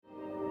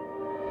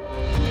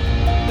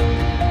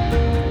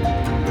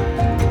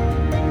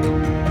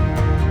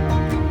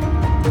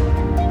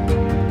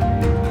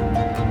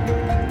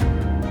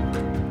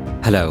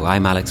Hello,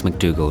 I'm Alex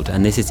McDougald,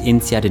 and this is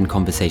INSEAD in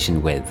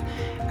Conversation With,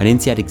 an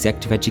INSEAD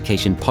Executive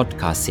Education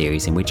podcast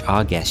series in which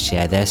our guests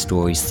share their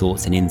stories,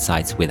 thoughts, and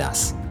insights with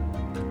us.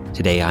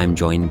 Today I'm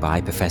joined by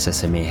Professor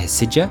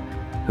Hasija,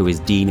 who is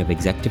Dean of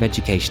Executive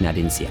Education at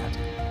INSEAD.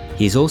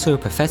 He is also a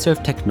Professor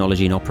of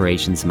Technology and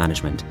Operations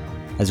Management,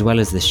 as well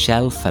as the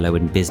Shell Fellow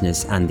in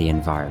Business and the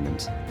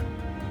Environment.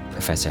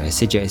 Professor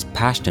Hasija is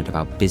passionate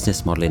about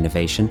business model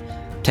innovation,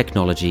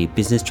 technology,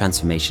 business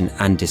transformation,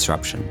 and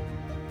disruption.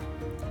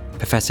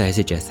 Professor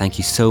Hasija, thank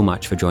you so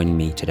much for joining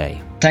me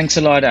today. Thanks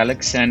a lot,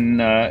 Alex,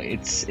 and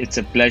it's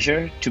a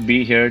pleasure to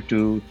be here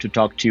to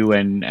talk to you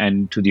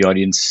and to the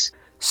audience.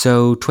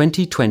 So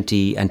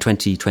 2020 and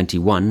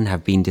 2021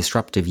 have been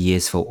disruptive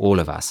years for all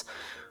of us,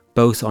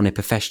 both on a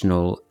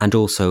professional and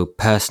also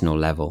personal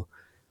level.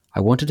 I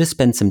wanted to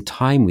spend some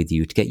time with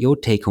you to get your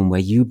take on where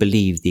you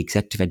believe the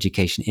executive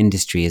education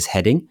industry is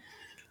heading,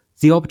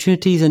 the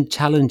opportunities and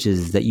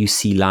challenges that you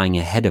see lying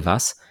ahead of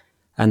us,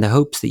 and the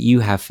hopes that you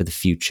have for the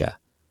future.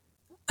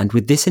 And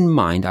with this in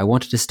mind, I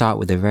wanted to start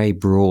with a very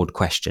broad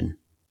question.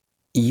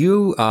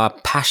 You are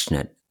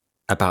passionate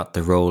about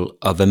the role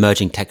of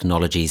emerging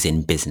technologies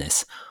in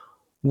business.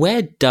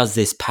 Where does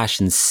this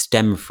passion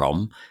stem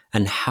from,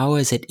 and how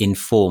has it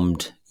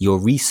informed your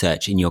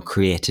research in your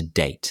career to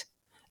date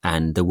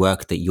and the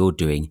work that you're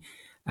doing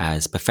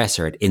as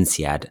professor at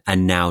INSEAD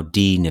and now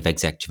Dean of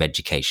Executive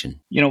Education?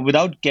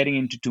 Without getting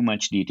into too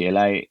much detail,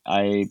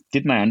 I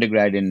did my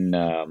undergrad in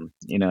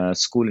a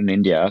school in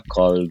India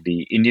called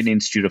the Indian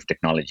Institute of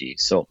Technology.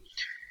 So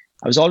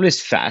I was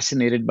always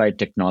fascinated by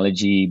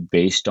technology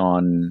based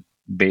on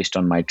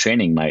my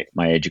training,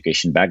 my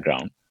education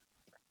background.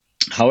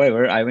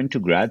 However, I went to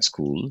grad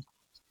school,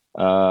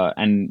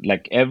 and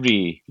like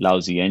every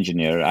lousy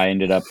engineer, I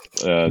ended up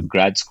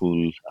grad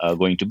school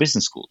going to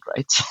business school,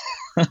 right?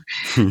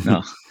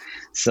 No.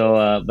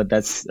 So, but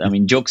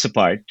jokes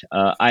apart,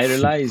 I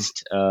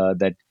realized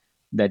that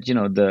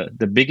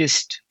the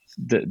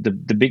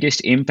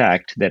biggest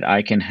impact that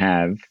I can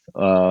have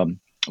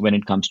when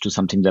it comes to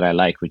something that I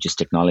like, which is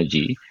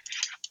technology,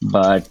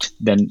 but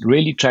then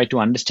really try to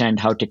understand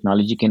how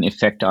technology can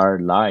affect our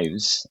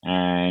lives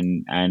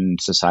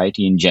and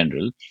society in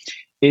general,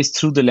 is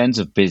through the lens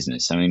of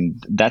business. I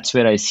mean, that's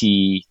where I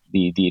see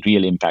the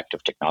real impact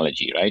of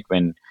technology, right?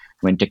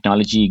 When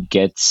technology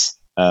gets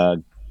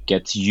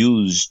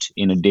used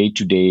in a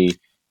day-to-day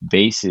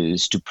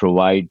basis to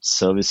provide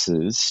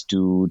services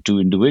to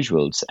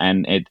individuals,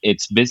 and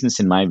it's business,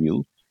 in my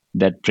view,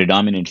 that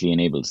predominantly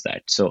enables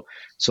that. So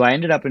I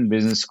ended up in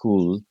business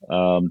school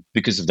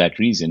because of that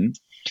reason,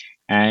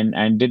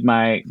 and did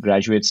my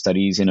graduate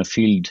studies in a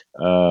field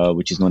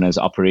which is known as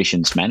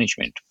operations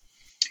management,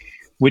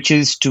 which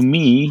is, to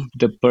me,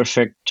 the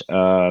perfect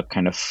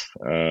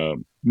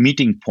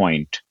meeting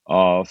point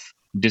of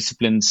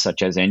disciplines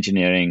such as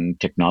engineering,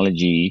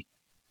 technology,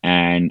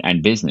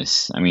 and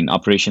business. I mean,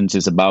 operations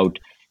is about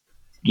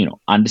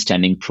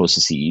understanding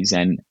processes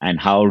and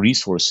how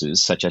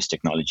resources such as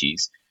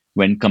technologies,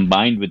 when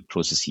combined with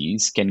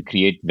processes, can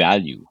create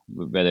value,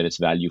 whether it's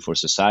value for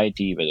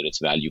society, whether it's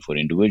value for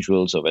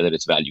individuals, or whether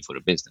it's value for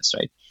a business,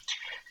 right?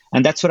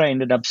 And that's what I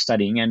ended up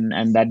studying,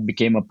 and that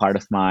became a part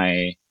of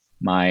my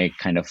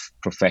kind of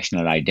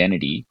professional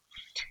identity.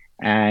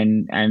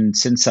 And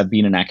since I've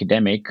been an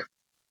academic,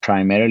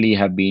 primarily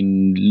have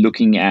been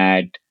looking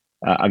at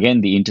again,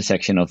 the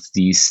intersection of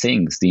these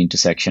things, the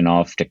intersection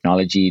of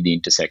technology, the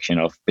intersection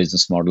of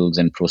business models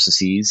and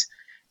processes,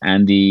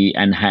 and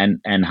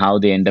how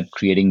they end up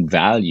creating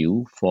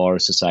value for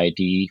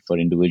society, for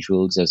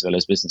individuals, as well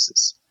as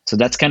businesses. So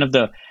that's kind of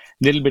the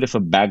little bit of a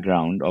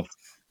background of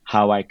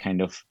how I kind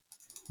of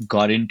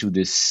got into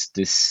this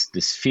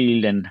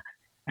field,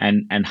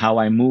 and how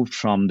I moved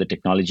from the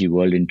technology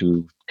world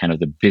into kind of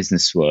the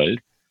business world,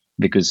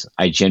 because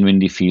I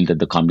genuinely feel that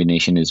the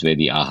combination is where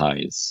the aha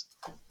is.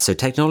 So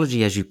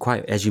technology, as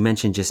you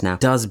mentioned just now,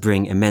 does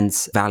bring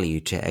immense value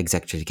to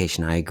executive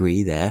education. I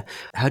agree there.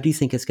 How do you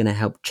think it's going to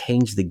help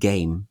change the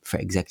game for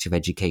executive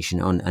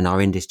education and our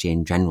industry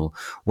in general?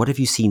 What have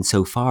you seen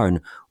so far, and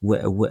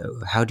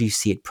how do you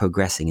see it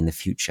progressing in the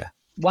future?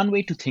 One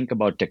way to think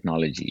about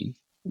technology,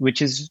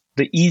 which is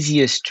the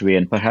easiest way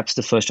and perhaps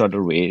the first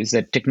order way, is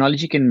that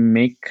technology can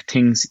make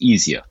things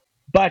easier.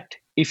 But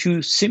if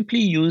you simply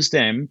use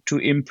them to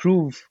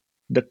improve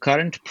the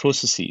current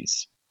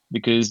processes,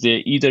 because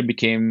they either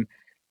became,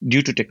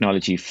 due to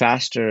technology,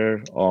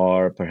 faster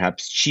or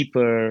perhaps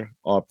cheaper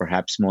or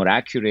perhaps more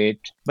accurate.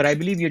 But I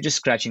believe you're just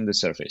scratching the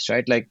surface,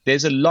 right? Like,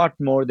 there's a lot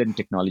more than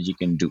technology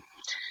can do.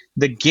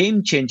 The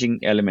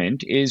game-changing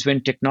element is when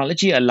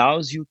technology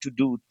allows you to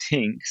do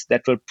things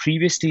that were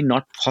previously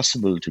not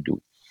possible to do,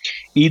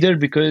 either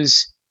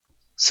because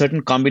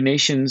certain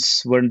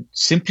combinations were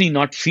simply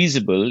not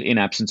feasible in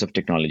absence of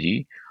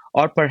technology,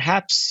 or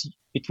perhaps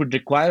it would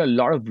require a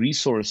lot of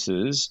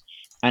resources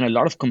and a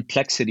lot of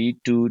complexity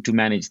to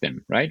manage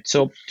them, right?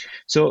 So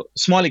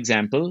small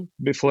example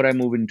before I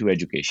move into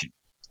education.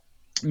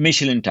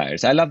 Michelin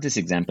tires. I love this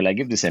example. I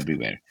give this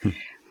everywhere.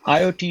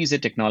 IoT is a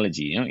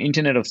technology,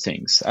 Internet of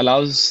Things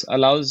allows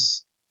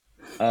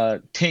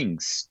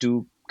things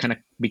to kind of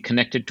be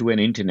connected to an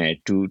internet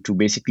to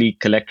basically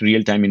collect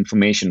real time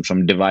information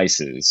from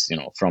devices.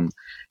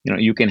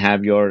 You can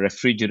have your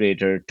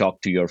refrigerator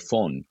talk to your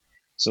phone.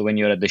 So when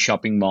you're at the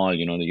shopping mall,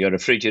 your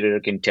refrigerator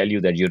can tell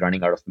you that you're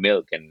running out of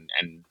milk,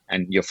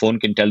 and your phone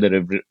can tell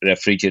the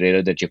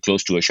refrigerator that you're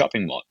close to a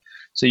shopping mall.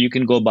 So you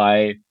can go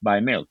buy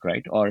milk,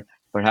 right? Or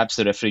perhaps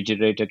the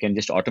refrigerator can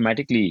just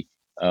automatically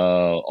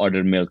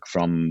order milk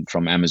from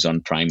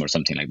Amazon Prime or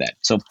something like that.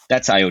 So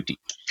that's IoT.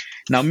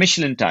 Now,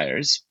 Michelin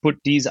tires put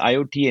these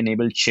IoT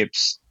enabled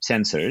chips,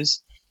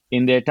 sensors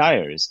in their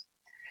tires.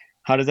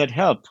 How does that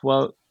help?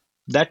 Well,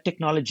 that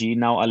technology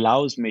now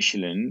allows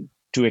Michelin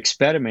to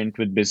experiment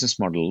with business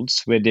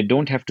models where they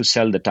don't have to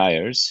sell the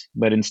tires,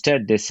 but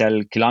instead they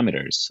sell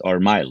kilometers or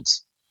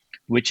miles,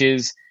 which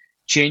is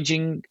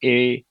changing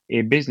a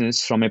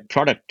business from a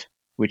product,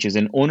 which is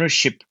an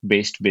ownership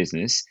based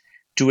business,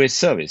 to a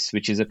service,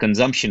 which is a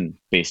consumption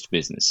based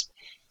business,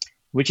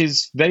 which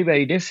is very,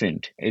 very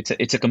different.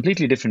 It's a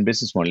completely different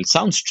business model. It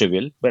sounds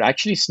trivial, but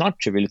actually it's not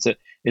trivial.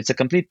 It's a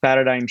complete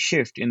paradigm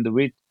shift in the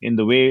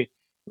way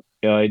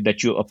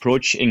that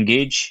you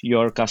engage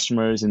your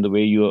customers, in the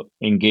way you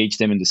engage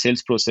them in the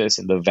sales process,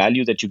 and the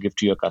value that you give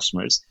to your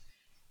customers,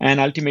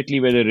 and ultimately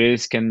where the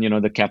risk and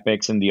the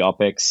capex and the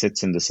opex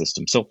sits in the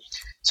system. So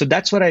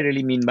that's what I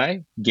really mean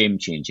by game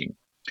changing.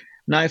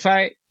 Now, if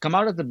I come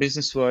out of the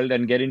business world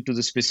and get into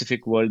the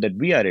specific world that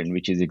we are in,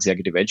 which is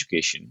executive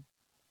education,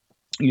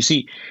 you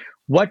see,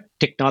 what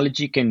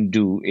technology can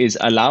do is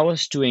allow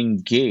us to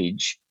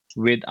engage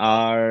with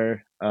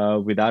our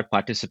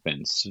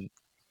participants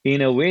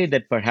in a way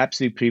that perhaps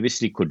we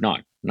previously could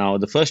not. Now,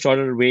 the first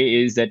order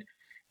way is that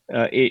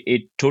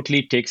it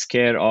totally takes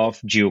care of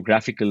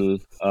geographical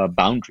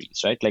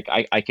boundaries, right? Like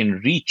I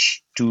can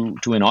reach to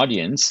an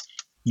audience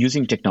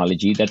using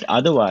technology that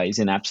otherwise,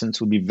 in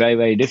absence, would be very,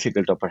 very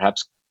difficult or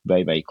perhaps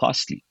very, very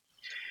costly,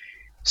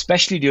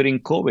 especially during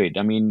COVID.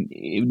 I mean,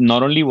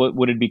 not only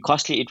would it be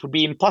costly, it would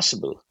be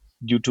impossible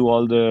due to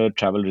all the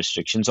travel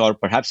restrictions, or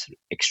perhaps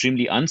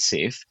extremely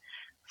unsafe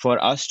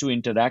for us to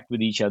interact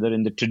with each other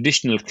in the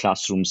traditional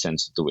classroom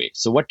sense of the way.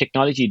 So, what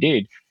technology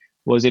did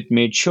was it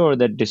made sure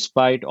that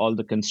despite all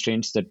the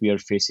constraints that we are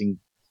facing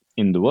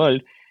in the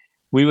world,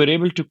 we were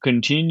able to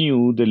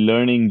continue the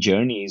learning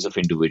journeys of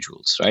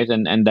individuals, right?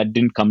 And that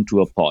didn't come to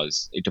a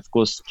pause. It, of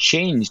course,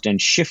 changed and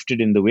shifted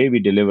in the way we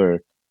deliver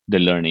the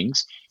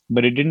learnings,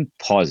 but it didn't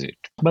pause it.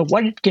 But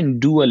what it can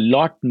do a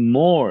lot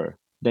more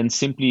than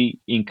simply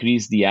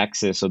increase the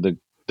access or the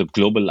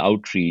global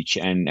outreach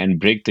and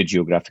break the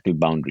geographical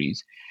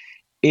boundaries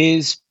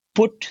is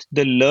put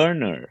the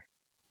learner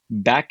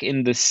back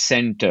in the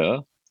center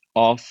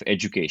of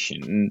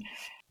education.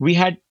 We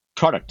had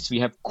products,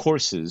 we have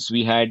courses,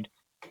 we had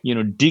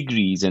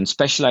degrees and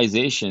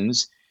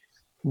specializations,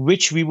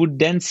 which we would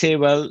then say,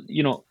 well,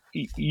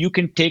 you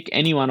can take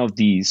any one of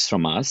these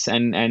from us,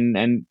 and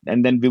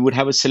then we would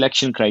have a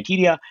selection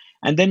criteria.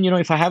 And then,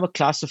 if I have a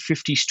class of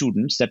 50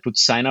 students that would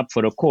sign up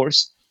for a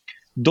course,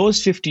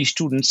 those 50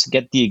 students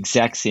get the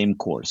exact same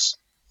course.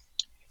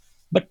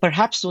 But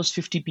perhaps those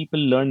 50 people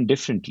learn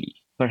differently.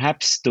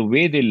 Perhaps the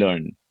way they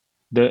learn,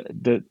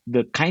 the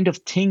kind of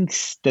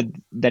things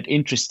that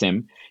interest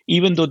them,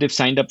 even though they've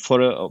signed up for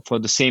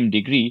the same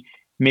degree,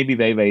 may be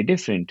very, very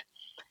different.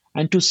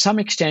 And to some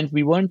extent,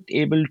 we weren't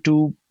able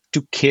to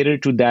cater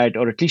to that,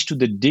 or at least to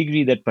the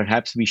degree that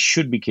perhaps we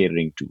should be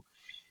catering to.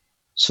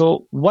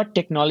 So, what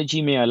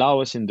technology may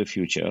allow us in the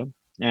future,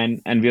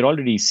 and we're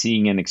already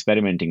seeing and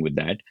experimenting with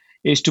that,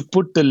 is to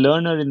put the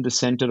learner in the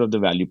center of the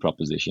value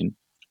proposition,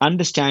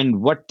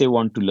 understand what they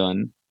want to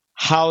learn,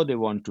 how they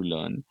want to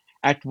learn,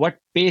 at what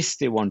pace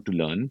they want to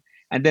learn,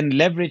 and then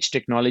leverage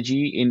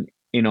technology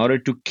in order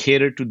to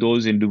cater to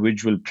those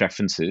individual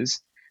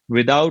preferences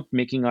without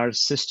making our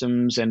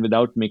systems and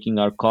without making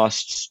our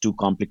costs too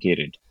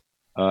complicated.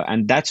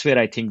 And that's where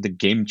I think the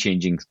game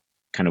changing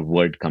kind of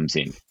word comes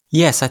in.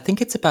 Yes, I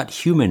think it's about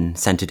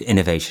human-centered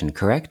innovation,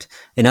 correct?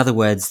 In other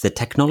words, the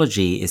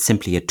technology is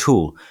simply a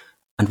tool,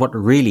 and what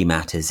really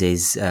matters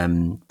is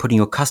putting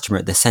your customer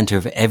at the center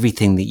of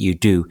everything that you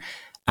do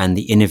and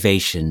the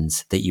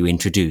innovations that you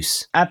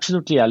introduce.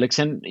 Absolutely, Alex.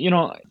 And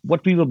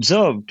what we've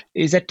observed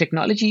is that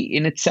technology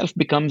in itself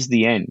becomes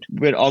the end,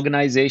 where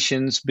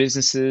organizations,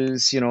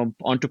 businesses,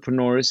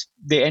 entrepreneurs,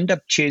 they end up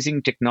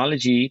chasing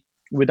technology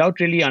without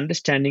really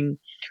understanding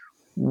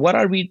what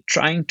are we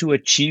trying to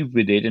achieve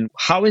with it, and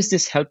how is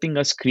this helping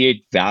us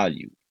create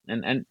value.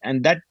 And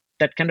that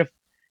kind of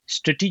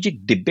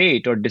strategic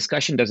debate or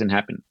discussion doesn't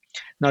happen.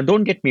 Now,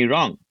 don't get me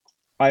wrong,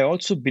 I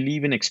also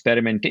believe in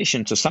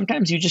experimentation. So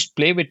sometimes you just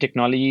play with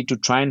technology to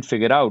try and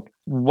figure out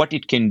what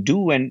it can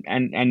do, and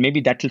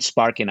maybe that will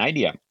spark an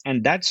idea,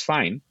 and that's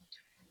fine.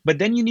 But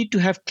then you need to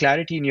have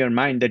clarity in your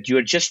mind that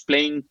you're just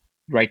playing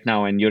right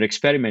now and you're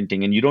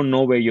experimenting and you don't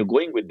know where you're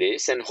going with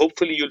this, and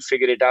hopefully you'll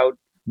figure it out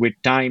with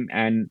time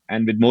and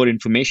with more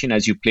information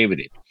as you play with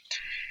it.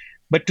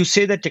 But to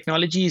say that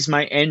technology is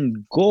my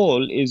end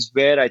goal is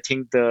where I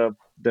think the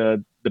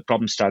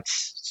problem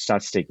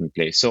starts taking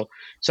place. So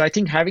I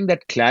think having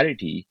that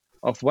clarity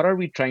of what are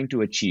we trying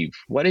to achieve?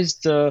 What is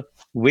the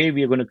way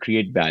we are going to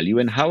create value,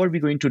 and how are we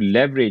going to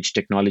leverage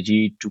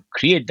technology to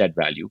create that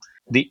value?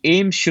 The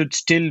aim should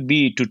still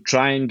be to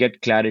try and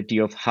get clarity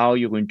of how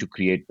you're going to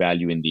create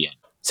value in the end.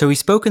 So we've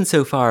spoken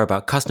so far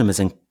about customers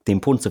and the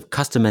importance of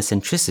customer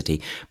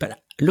centricity,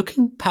 but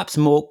looking perhaps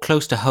more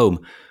close to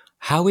home,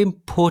 how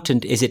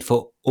important is it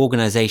for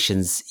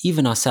organizations,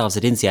 even ourselves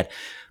at INSEAD,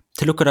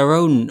 to look at our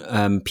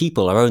own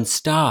people, our own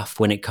staff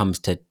when it comes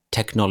to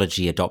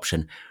technology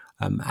adoption?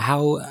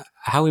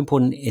 How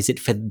important is it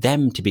for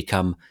them to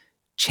become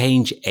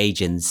change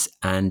agents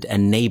and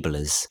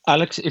enablers?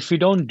 Alex, if we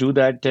don't do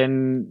that,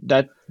 then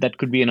that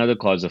could be another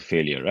cause of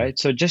failure, right?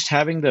 So just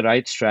having the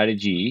right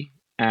strategy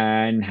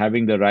and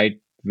having the right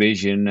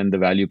vision and the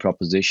value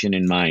proposition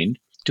in mind,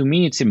 to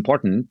me, it's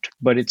important,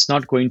 but it's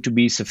not going to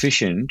be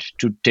sufficient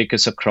to take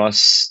us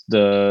across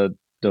the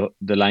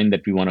line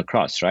that we want to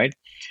cross, right?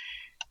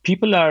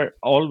 People are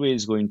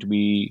always going to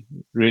be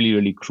really,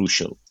 really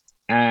crucial.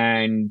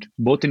 And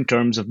both in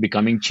terms of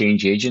becoming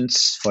change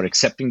agents for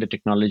accepting the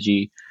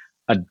technology,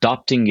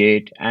 adopting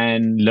it,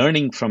 and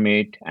learning from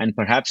it, and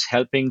perhaps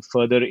helping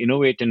further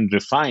innovate and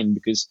refine.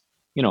 Because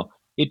you know,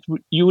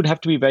 you would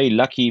have to be very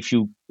lucky if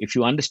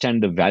you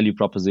understand the value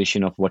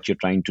proposition of what you're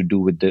trying to do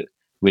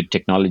with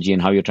technology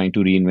and how you're trying to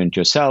reinvent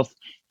yourself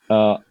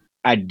uh,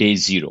 at day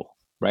zero,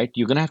 right?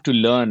 You're gonna have to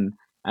learn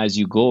as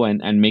you go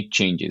and make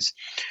changes.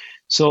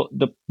 So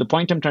the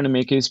point I'm trying to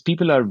make is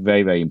people are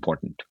very, very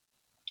important.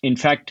 In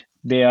fact,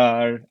 they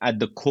are at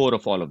the core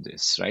of all of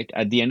this, right?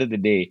 At the end of the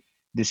day,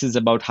 this is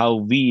about how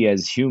we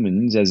as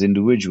humans, as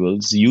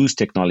individuals, use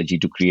technology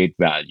to create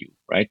value,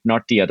 right?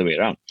 Not the other way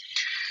around.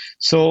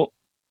 So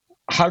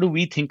how do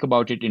we think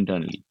about it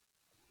internally?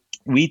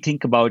 We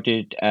think about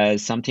it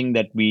as something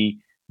that we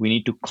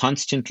need to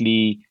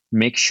constantly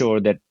make sure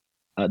that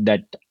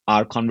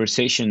our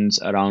conversations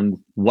around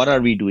what are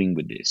we doing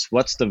with this,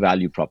 what's the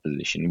value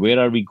proposition, where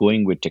are we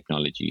going with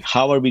technology,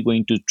 how are we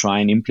going to try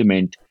and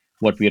implement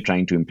what we are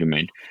trying to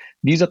implement,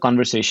 these are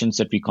conversations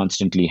that we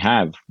constantly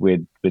have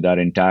with our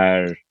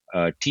entire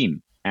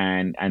team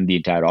and the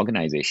entire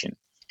organization.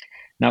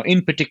 Now,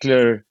 in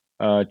particular,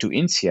 to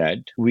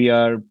INSEAD, we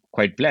are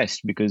quite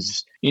blessed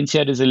because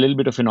INSEAD is a little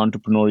bit of an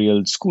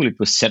entrepreneurial school. It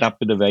was set up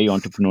with a very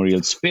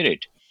entrepreneurial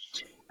spirit.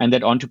 And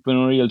that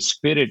entrepreneurial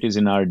spirit is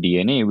in our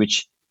DNA,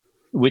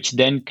 which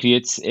then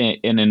creates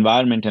an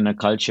environment and a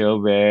culture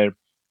where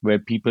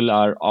people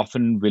are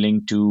often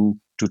willing to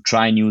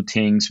try new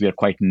things. We are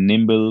quite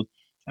nimble.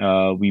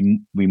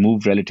 We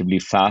move relatively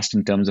fast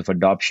in terms of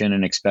adoption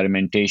and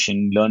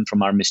experimentation, learn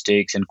from our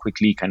mistakes, and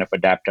quickly kind of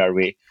adapt our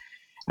way.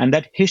 And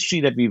that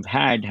history that we've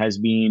had has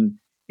been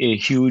a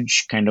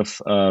huge kind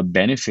of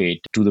benefit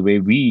to the way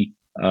we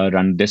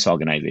run this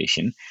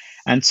organization.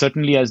 And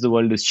certainly, as the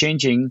world is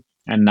changing,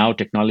 and now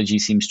technology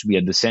seems to be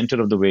at the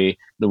center of the way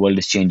the world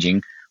is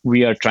changing,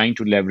 we are trying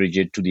to leverage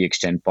it to the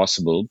extent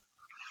possible,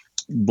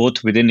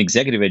 both within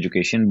executive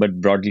education, but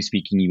broadly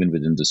speaking, even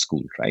within the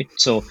school, right?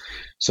 So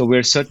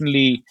we're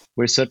certainly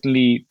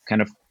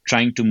kind of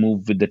trying to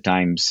move with the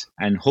times,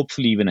 and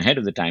hopefully even ahead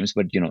of the times.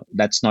 But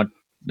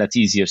that's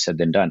easier said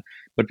than done.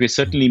 But we're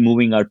certainly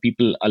moving our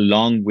people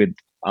along with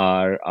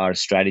our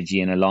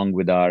strategy and along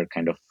with our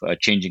kind of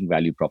changing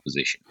value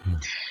proposition.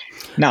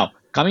 Now,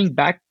 coming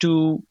back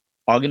to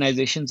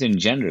organizations in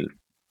general,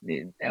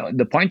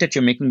 the point that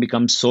you're making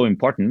becomes so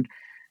important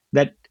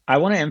that I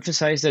want to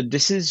emphasize that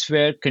this is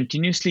where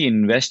continuously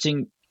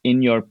investing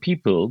in your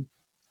people,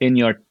 in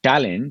your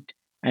talent,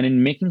 and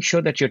in making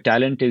sure that your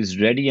talent is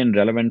ready and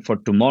relevant for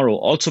tomorrow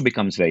also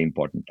becomes very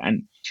important.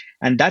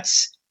 And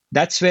that's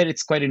where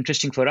it's quite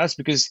interesting for us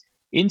because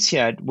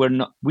INSEAD,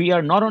 we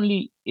are not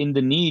only in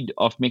the need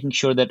of making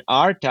sure that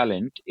our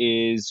talent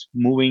is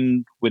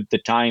moving with the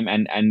time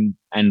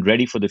and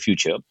ready for the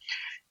future.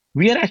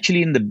 We are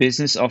actually in the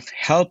business of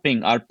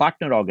helping our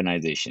partner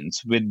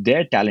organizations with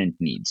their talent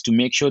needs to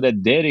make sure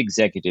that their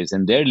executives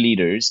and their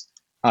leaders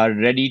are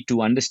ready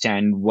to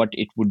understand what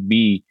it would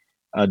be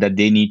that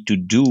they need to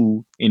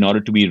do in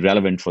order to be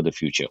relevant for the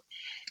future.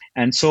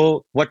 And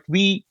so, what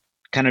we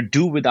kind of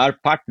do with our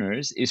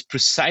partners is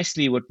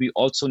precisely what we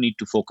also need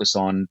to focus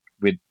on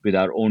with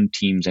our own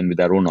teams and with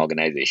our own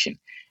organization.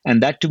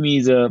 And that to me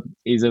is a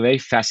very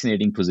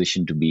fascinating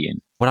position to be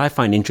in. What I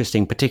find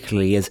interesting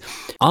particularly is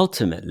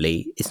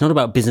ultimately it's not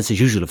about business as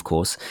usual, of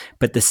course,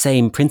 but the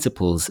same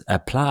principles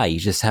apply. You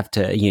just have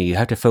to, you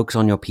have to focus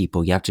on your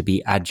people. You have to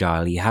be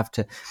agile. You have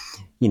to,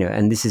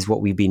 and this is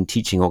what we've been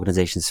teaching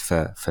organizations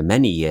for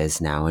many years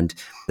now. And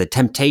the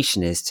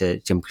temptation is to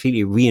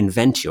completely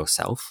reinvent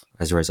yourself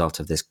as a result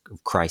of this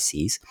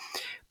crises.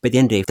 But at the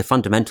end of the day, the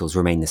fundamentals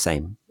remain the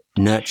same.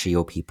 Nurture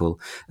your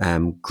people,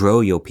 grow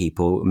your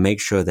people,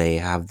 make sure they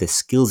have the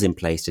skills in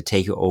place to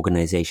take your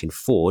organization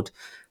forward,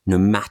 no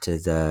matter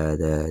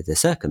the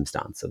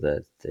circumstance or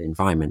the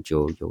environment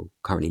you're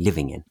currently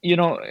living in.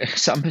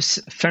 Some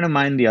friend of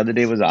mine the other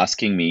day was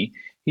asking me,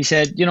 he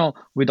said,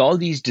 with all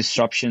these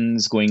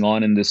disruptions going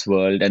on in this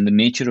world and the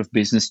nature of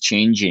business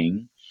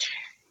changing,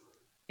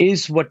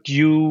 is what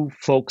you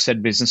folks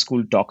at business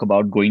school talk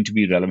about going to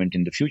be relevant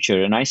in the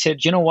future? And I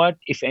said, you know what?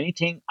 If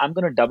anything, I'm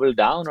going to double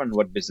down on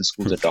what business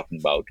schools are talking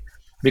about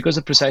because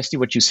of precisely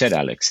what you said,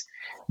 Alex,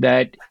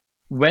 that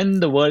when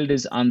the world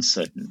is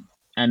uncertain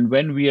and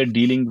when we are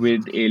dealing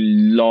with a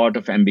lot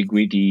of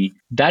ambiguity,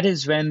 that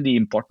is when the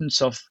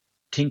importance of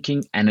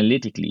thinking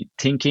analytically,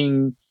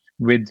 thinking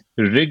with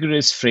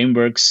rigorous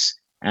frameworks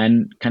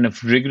and kind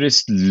of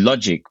rigorous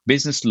logic,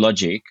 business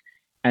logic,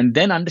 and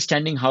then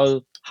understanding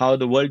how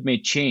the world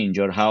may change,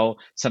 or how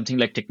something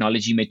like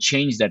technology may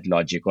change that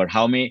logic, or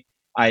how may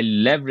I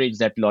leverage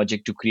that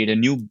logic to create a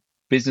new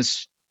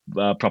business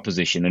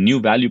proposition, a new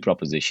value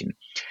proposition.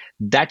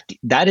 That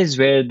is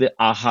where the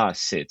aha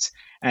sits.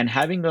 And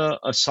having a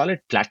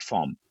solid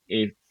platform,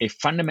 a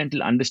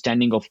fundamental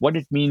understanding of what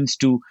it means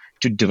to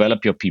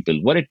develop your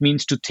people, what it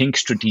means to think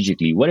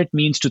strategically, what it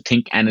means to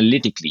think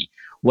analytically,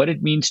 what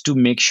it means to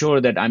make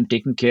sure that I'm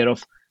taking care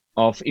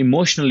of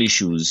emotional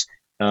issues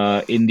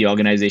in the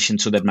organization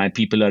so that my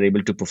people are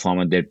able to perform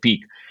at their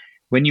peak.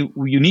 When you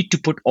need to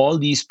put all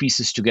these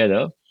pieces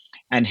together,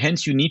 and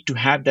hence you need to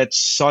have that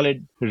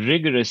solid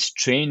rigorous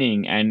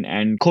training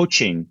and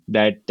coaching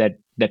that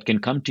can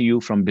come to you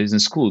from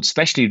business schools,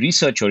 especially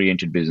research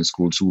oriented business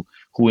schools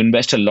who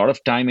invest a lot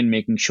of time in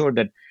making sure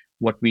that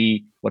what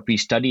we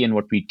study and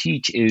what we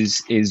teach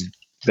is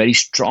very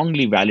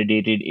strongly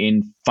validated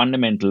in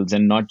fundamentals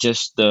and not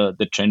just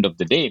the trend of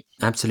the day.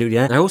 Absolutely.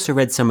 I also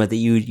read somewhere that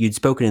you'd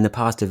spoken in the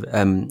past of,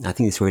 I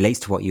think this relates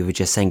to what you were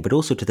just saying, but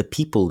also to the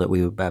people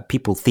that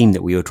people theme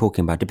that we were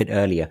talking about a bit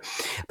earlier,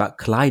 about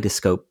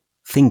kaleidoscope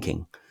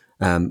thinking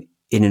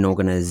in an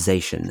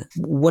organization.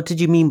 What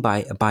did you mean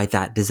by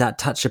that? Does that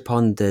touch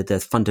upon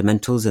the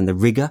fundamentals and the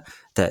rigor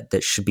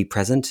that should be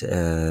present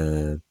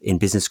in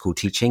business school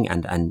teaching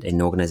and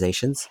in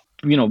organizations?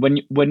 When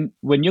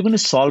you're going to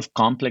solve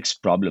complex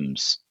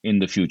problems in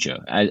the future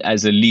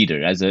as a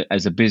leader, as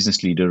a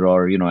business leader,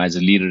 or as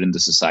a leader in the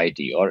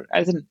society, or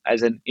as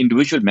an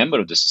individual member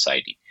of the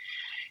society,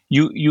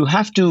 you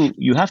have to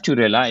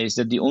realize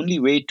that the only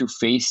way to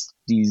face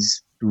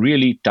these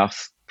really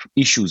tough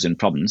issues and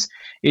problems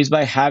is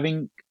by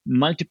having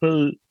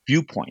multiple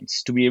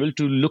viewpoints, to be able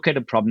to look at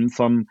a problem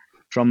from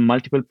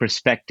multiple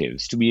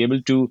perspectives, to be able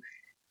to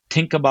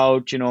think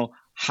about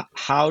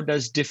how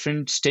does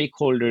different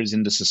stakeholders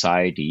in the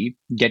society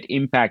get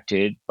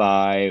impacted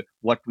by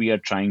what we are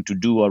trying to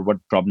do or what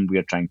problem we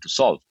are trying to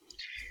solve.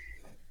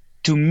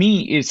 To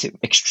me, it's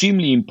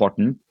extremely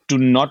important to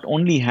not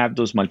only have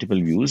those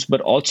multiple views, but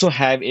also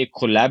have a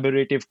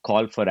collaborative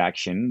call for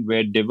action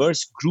where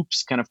diverse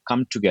groups kind of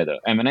come together.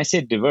 And when I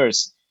say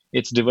diverse,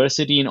 it's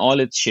diversity in all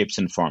its shapes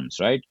and forms,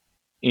 right?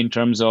 In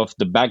terms of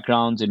the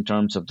backgrounds, in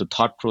terms of the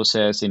thought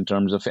process, in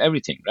terms of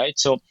everything, right?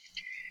 So,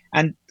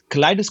 and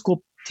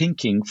kaleidoscope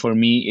thinking for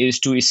me is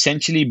to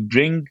essentially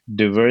bring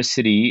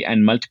diversity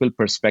and multiple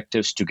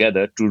perspectives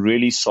together to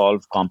really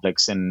solve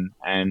complex and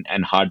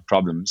hard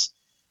problems,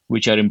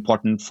 which are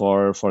important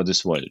for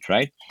this world,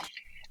 right?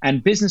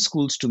 And business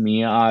schools to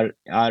me are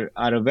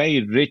a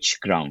very rich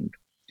ground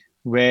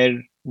where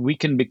we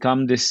can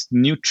become this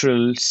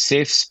neutral,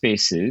 safe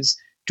spaces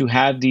to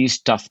have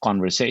these tough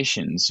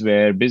conversations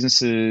where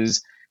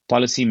businesses,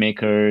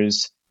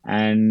 policymakers,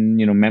 and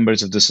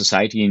members of the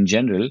society in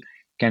general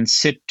can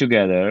sit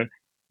together,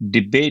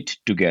 debate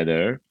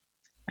together,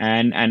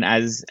 and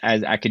as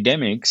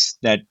academics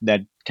that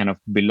kind of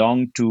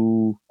belong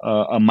to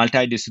a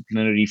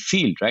multidisciplinary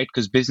field, right?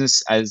 Because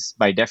business, as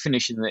by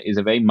definition, is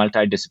a very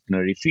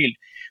multidisciplinary field.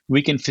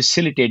 We can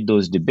facilitate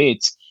those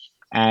debates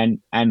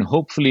and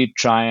hopefully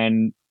try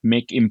and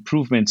make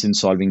improvements in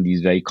solving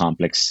these very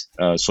complex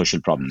social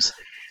problems,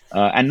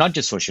 and not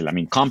just social. I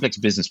mean, complex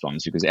business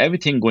problems, because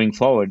everything going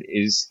forward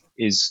is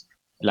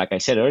like I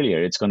said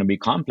earlier, it's going to be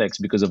complex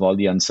because of all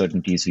the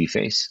uncertainties we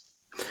face.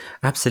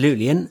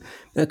 Absolutely. And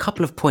a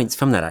couple of points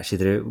from that actually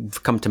that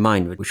have come to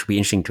mind, which would be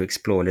interesting to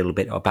explore a little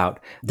bit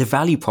about the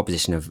value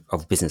proposition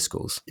of business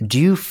schools. Do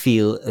you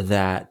feel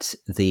that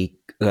the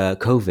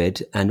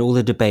COVID and all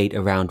the debate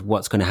around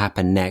what's going to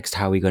happen next,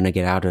 how are we going to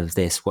get out of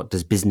this, what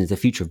does the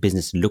future of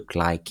business look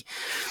like?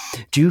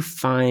 Do you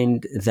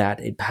find that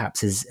it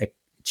perhaps has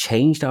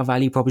changed our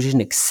value proposition,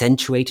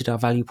 accentuated our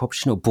value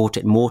proposition, or brought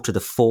it more to the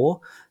fore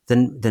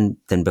than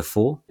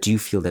before? Do you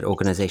feel that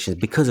organizations,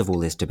 because of all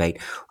this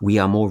debate, we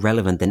are more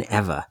relevant than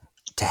ever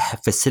to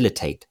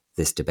facilitate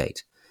this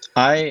debate?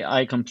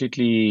 I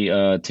completely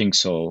think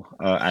so,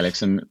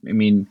 Alex. I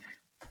mean,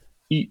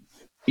 you,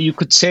 you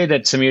could say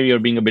that, Samir, you're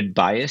being a bit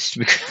biased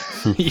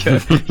because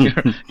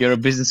you're a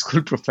business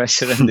school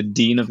professor and the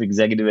dean of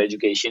executive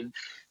education.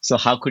 So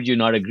how could you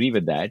not agree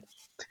with that?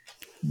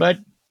 But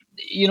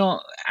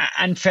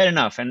and fair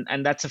enough,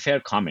 and that's a fair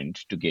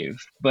comment to give.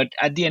 But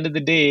at the end of the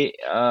day,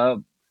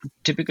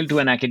 typical to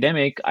an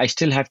academic, I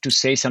still have to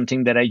say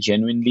something that I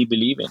genuinely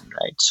believe in,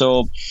 right?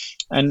 So,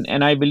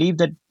 and I believe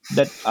that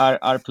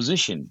our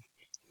position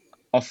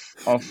of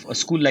a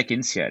school like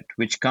INSEAD,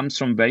 which comes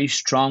from very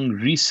strong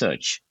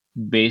research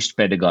based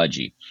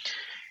pedagogy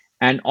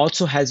and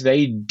also has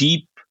very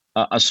deep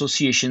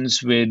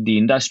associations with the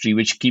industry,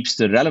 which keeps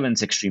the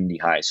relevance extremely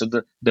high. So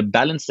the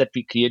balance that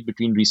we create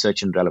between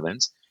research and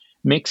relevance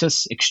makes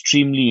us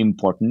extremely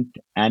important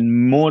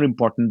and more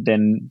important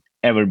than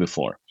ever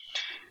before.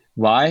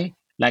 Why?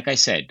 Like I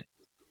said,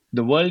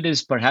 the world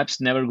is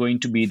perhaps never going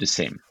to be the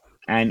same.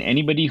 And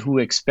anybody who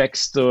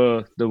expects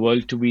the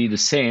world to be the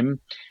same,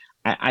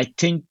 I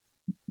think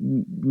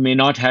may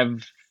not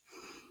have,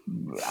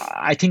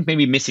 I think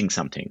maybe missing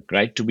something,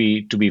 right? To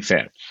be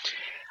fair.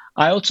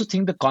 I also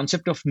think the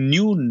concept of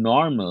new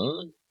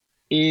normal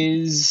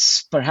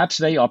is perhaps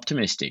very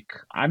optimistic.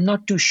 I'm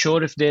not too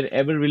sure if there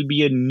ever will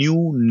be a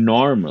new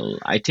normal.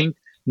 I think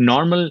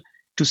normal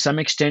to some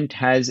extent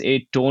has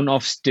a tone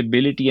of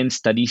stability and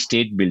steady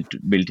state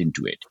built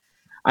into it.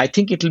 I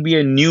think it'll be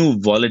a new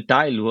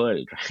volatile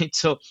world, right?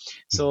 So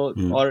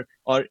Mm.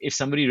 or if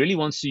somebody really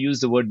wants to use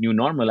the word new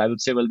normal, I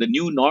would say, well, the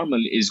new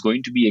normal is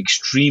going to be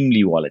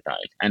extremely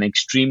volatile and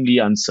extremely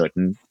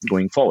uncertain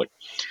going forward.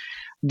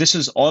 This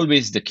was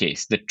always the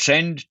case. The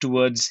trend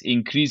towards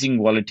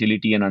increasing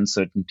volatility and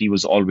uncertainty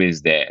was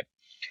always there.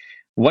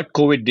 What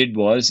COVID did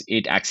was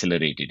it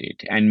accelerated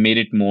it and made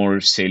it more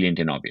salient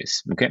and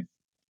obvious. Okay.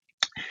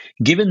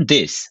 Given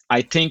this,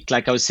 I think,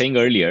 like I was saying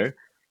earlier,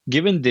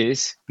 given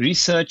this,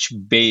 research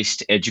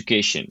based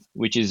education,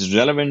 which is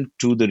relevant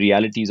to the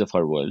realities of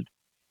our world,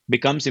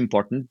 becomes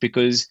important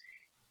because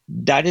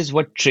that is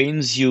what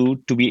trains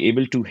you to be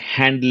able to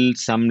handle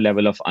some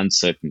level of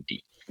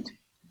uncertainty.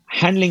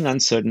 Handling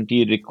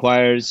uncertainty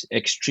requires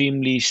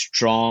extremely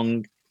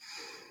strong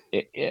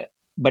eh, eh,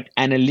 but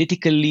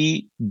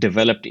analytically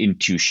developed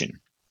intuition.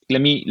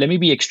 Let me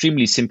be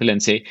extremely simple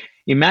and say,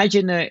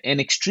 imagine an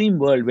extreme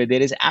world where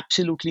there is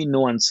absolutely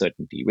no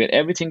uncertainty, where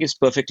everything is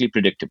perfectly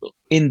predictable.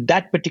 In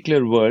that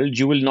particular world,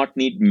 you will not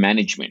need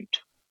management.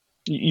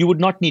 You would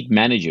not need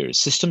managers.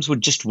 Systems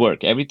would just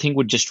work. Everything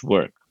would just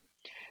work.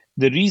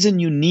 The reason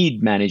you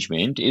need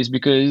management is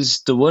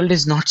because the world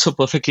is not so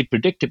perfectly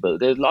predictable.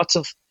 There's lots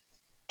of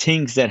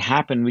things that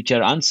happen which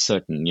are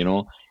uncertain,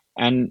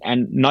 and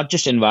not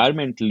just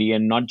environmentally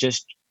and not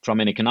just from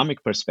an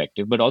economic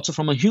perspective, but also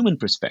from a human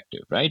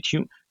perspective, right?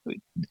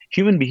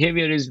 Human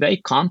behavior is very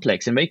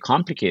complex and very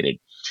complicated.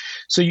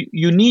 So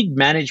you need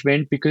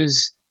management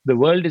because the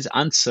world is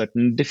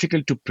uncertain,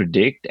 difficult to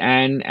predict,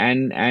 and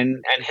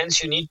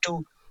hence you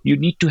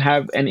need to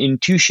have an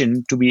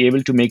intuition to be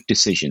able to make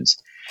decisions.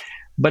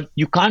 But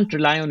you can't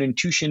rely on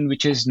intuition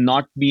which has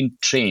not been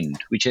trained,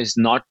 which has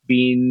not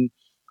been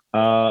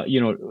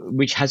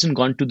which hasn't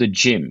gone to the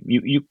gym.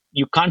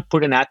 You can't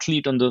put an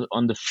athlete on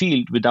the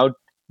field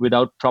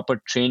without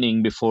proper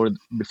training before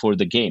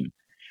the game,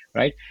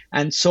 right?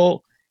 And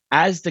so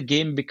as the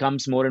game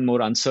becomes more and more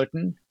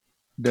uncertain,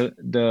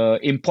 the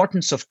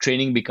importance of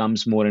training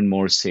becomes more and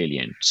more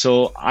salient.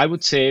 So I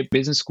would say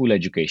business school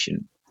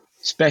education,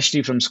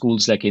 especially from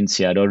schools like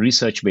INSEAD or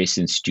research based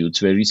institutes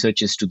where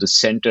research is to the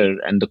center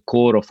and the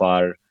core of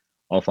our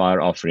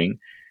offering,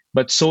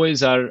 but so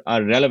is our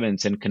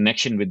relevance and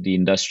connection with the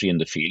industry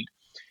and the field.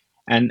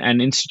 And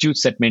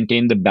institutes that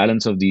maintain the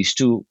balance of these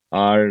two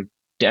are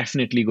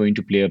definitely going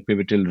to play a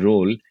pivotal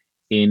role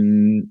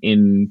in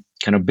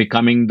kind of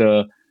becoming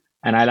the,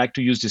 and I like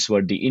to use this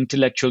word, the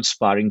intellectual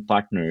sparring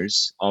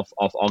partners of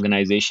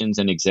organizations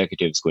and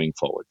executives going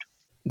forward.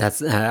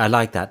 That's I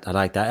like that. I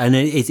like that, and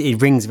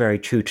it rings very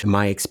true to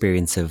my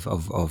experience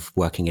of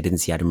working at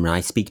INSEAD. And when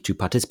I speak to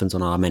participants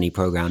on our many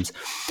programs,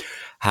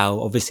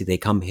 how obviously they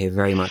come here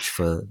very much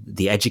for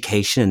the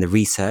education and the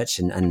research,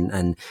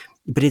 and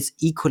but it's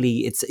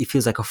equally it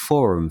feels like a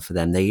forum for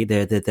them.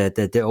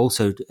 They're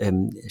also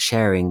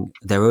sharing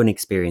their own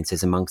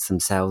experiences amongst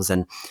themselves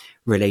and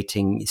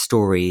relating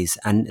stories,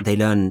 and they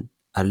learn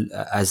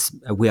as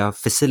we are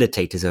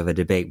facilitators of a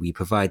debate. We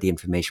provide the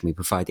information, we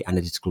provide the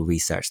analytical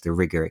research, the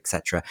rigor,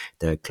 etc.,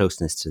 the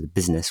closeness to the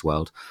business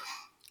world.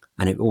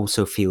 And it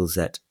also feels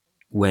that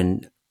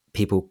when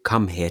people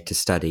come here to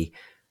study,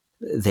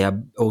 they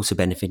are also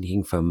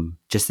benefiting from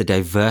just the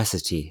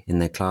diversity in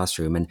their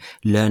classroom and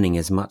learning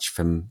as much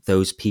from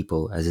those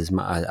people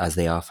as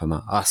they are from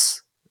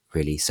us,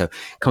 really. So it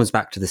comes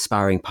back to the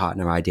sparring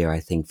partner idea, I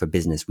think, for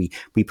business.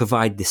 We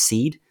provide the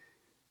seed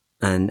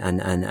and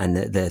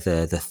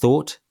the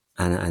thought,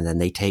 and then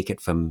they take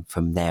it from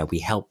there. We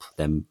help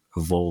them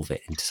evolve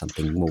it into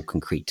something more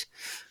concrete.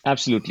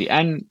 Absolutely.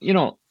 And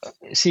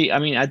see, I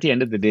mean, at the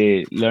end of the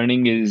day,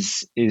 learning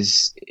is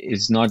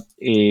not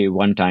a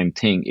one-time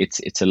thing.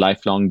 It's a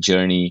lifelong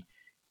journey.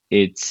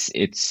 It's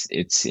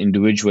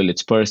individual,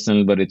 it's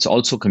personal, but it's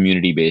also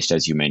community based,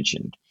 as you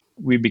mentioned.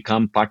 We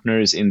become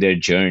partners in their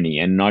journey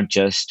and not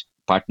just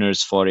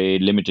partners for a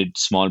limited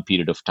small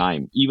period of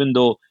time. Even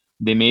though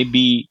they may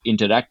be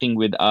interacting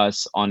with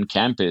us on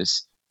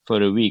campus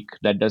for a week,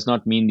 that does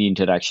not mean the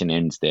interaction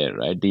ends there,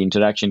 right? The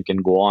interaction can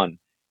go on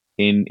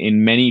in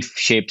many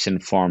shapes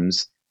and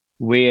forms,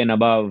 way and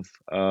above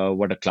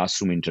what a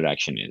classroom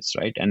interaction is,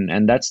 right?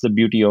 And that's the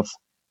beauty of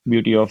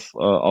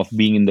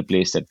being in the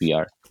place that we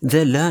are.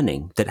 The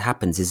learning that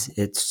happens is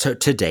it's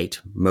to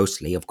date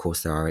mostly. Of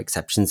course, there are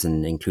exceptions,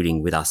 and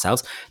including with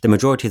ourselves, the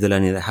majority of the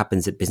learning that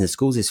happens at business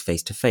schools is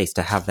face to face,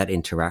 to have that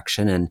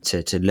interaction and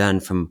to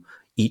learn from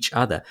each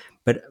other.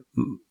 But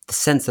the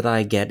sense that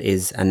I get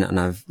is, and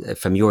I've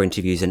from your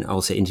interviews and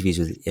also interviews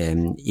with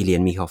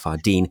Ilian Mihoff, our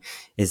dean,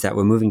 is that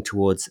we're moving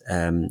towards,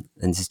 and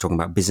this is talking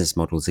about business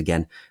models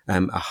again,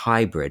 a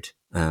hybrid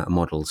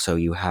model. So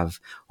you have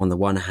on the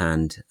one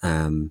hand.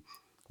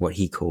 What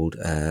he called,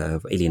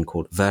 Ilian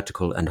called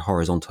vertical and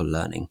horizontal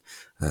learning.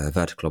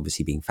 Vertical,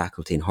 obviously, being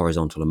faculty, and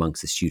horizontal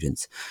amongst the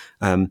students.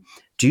 Do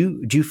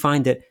you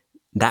find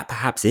that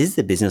perhaps is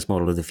the business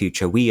model of the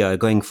future? We are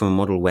going from a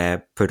model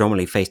where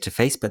predominantly face to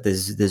face, but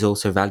there's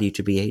also value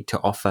to be to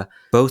offer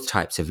both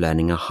types of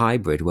learning, a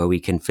hybrid where we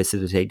can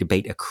facilitate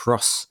debate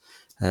across,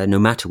 no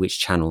matter which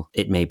channel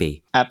it may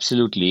be.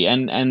 Absolutely,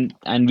 and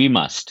we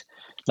must.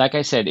 Like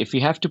I said, if we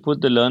have to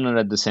put the learner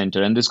at the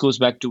center, and this goes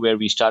back to where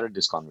we started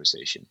this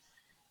conversation,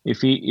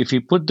 if we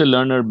put the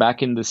learner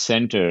back in the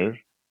center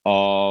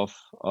of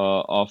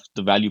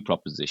the value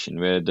proposition,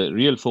 where the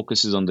real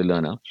focus is on the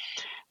learner,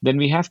 then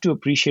we have to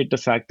appreciate the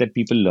fact that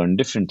people learn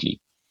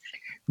differently,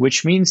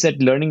 which means that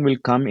learning will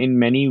come in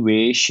many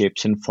ways,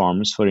 shapes, and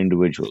forms for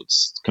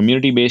individuals.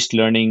 Community based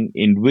learning,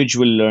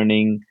 individual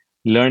learning,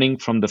 learning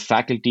from the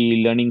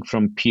faculty, learning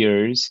from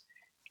peers,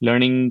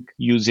 learning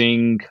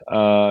using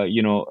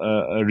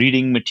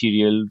reading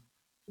material,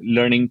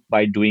 learning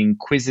by doing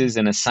quizzes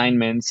and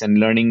assignments, and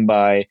learning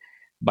by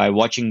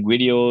watching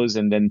videos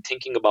and then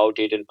thinking about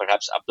it and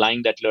perhaps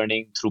applying that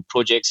learning through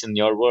projects in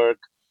your work,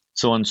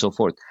 so on and so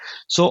forth.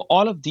 So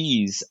all of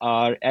these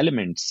are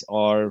elements,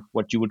 or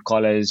what you would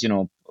call as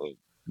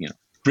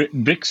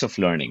bricks of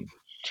learning,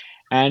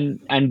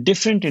 and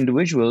different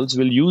individuals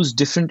will use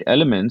different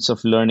elements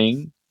of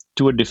learning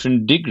to a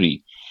different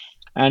degree.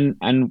 And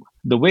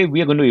the way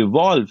we are going to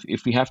evolve,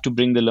 if we have to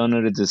bring the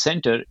learner at the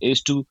center,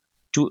 is to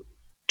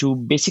to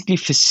basically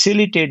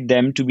facilitate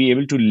them to be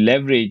able to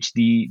leverage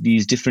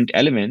these different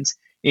elements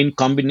in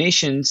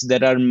combinations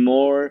that are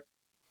more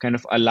kind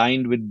of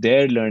aligned with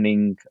their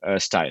learning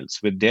styles,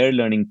 with their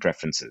learning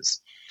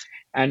preferences.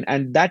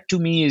 And that to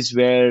me is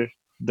where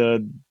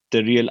the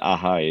real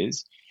aha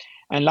is.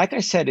 And like I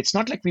said, it's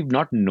not like we've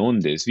not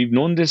known this. We've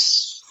known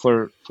this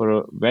for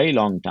a very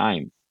long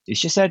time.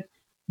 It's just that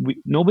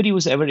nobody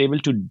was ever able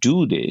to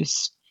do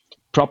this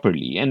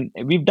properly, and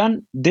we've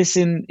done this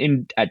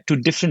to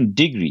different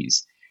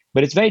degrees.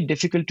 But it's very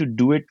difficult to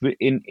do it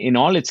in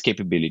all its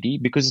capability,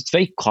 because it's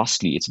very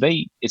costly. It's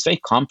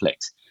very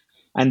complex.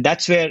 And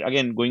that's where,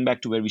 again, going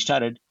back to where we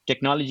started,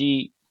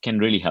 technology can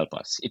really help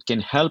us. It can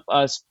help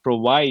us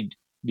provide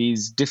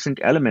these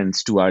different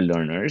elements to our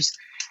learners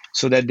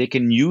so that they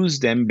can use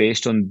them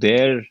based on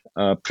their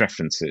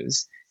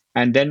preferences,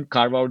 and then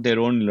carve out their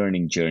own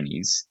learning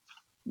journeys.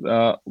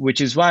 Which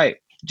is why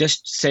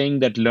just saying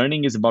that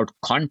learning is about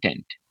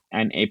content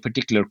and a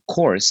particular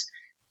course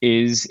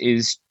is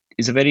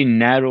a very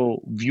narrow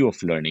view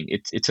of learning.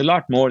 It's a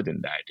lot more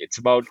than that. It's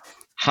about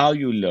how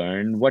you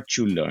learn, what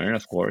you learn,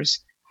 of course,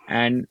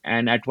 and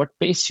at what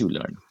pace you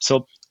learn.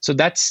 So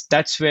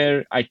that's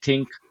where I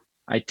think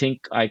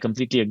I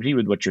completely agree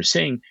with what you're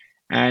saying.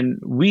 And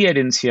we at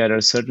INSEAD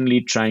are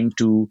certainly trying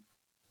to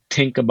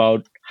think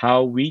about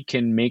how we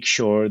can make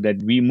sure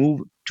that we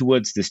move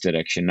towards this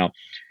direction. Now,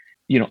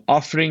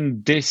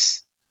 offering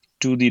this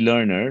to the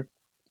learner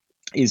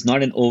is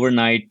not an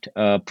overnight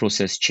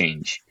process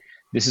change.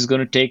 This is going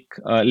to take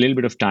a little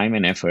bit of time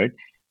and effort,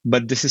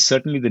 but this is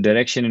certainly the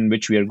direction in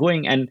which we are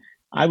going. And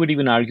I would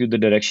even argue the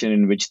direction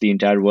in which the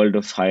entire world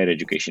of higher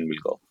education will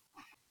go.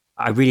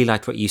 I really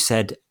liked what you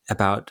said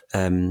about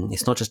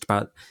it's not just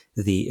about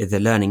the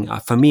learning.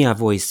 For me,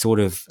 I've always thought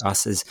of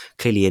us as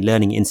clearly a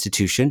learning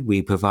institution.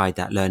 We provide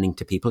that learning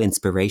to people,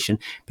 inspiration,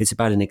 but it's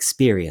about an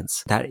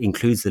experience. That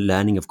includes the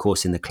learning, of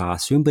course, in the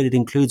classroom, but it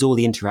includes all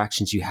the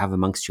interactions you have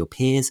amongst your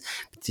peers.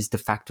 Just the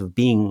fact of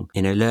being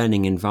in a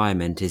learning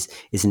environment is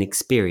an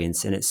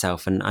experience in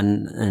itself,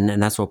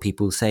 and that's what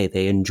people say.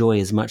 They enjoy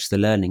as much the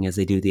learning as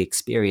they do the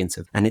experience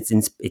of, and it's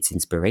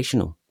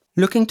inspirational.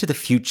 Looking to the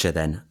future,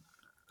 then,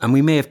 and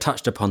we may have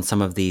touched upon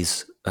some of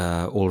these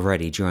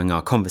already during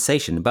our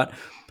conversation, but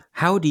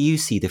how do you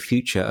see the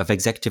future of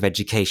executive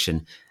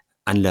education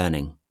and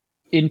learning?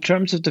 In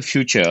terms of the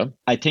future,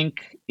 I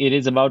think it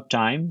is about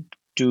time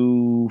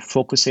to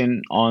focus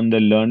in on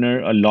the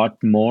learner a lot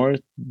more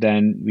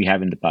than we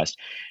have in the past.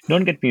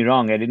 Don't get me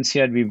wrong, at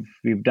INSEAD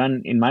we've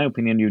done, in my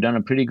opinion, you've done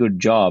a pretty good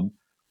job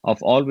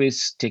of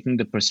always taking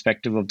the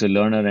perspective of the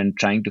learner and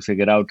trying to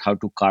figure out how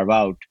to carve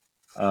out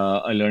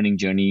a learning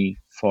journey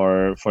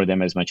for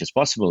them as much as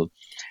possible.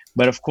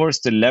 But of course,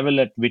 the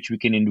level at which we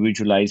can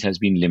individualize has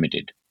been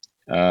limited.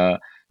 Uh,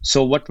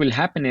 so what will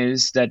happen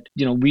is that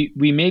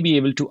we may be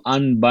able to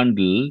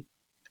unbundle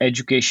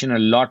education a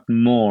lot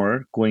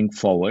more going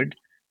forward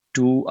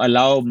to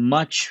allow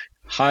much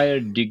higher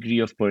degree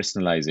of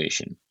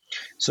personalization.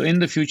 So in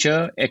the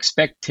future,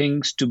 expect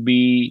things to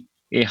be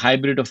a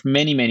hybrid of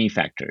many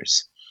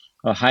factors,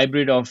 a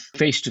hybrid of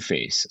face to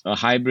face, a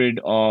hybrid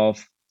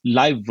of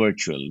live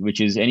virtual,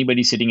 which is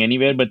anybody sitting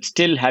anywhere, but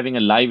still having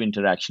a live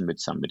interaction with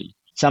somebody.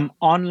 Some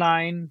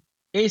online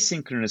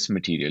asynchronous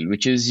material,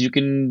 which is you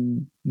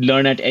can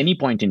learn at any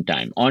point in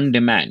time on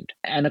demand.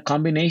 And a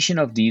combination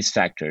of these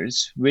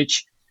factors,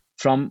 which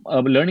from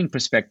a learning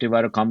perspective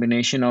are a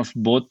combination of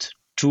both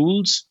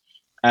tools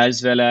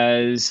as well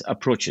as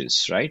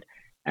approaches, right?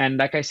 And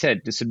like I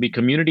said, this would be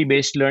community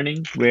based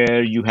learning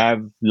where you have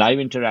live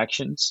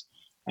interactions,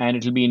 and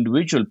it'll be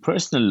individual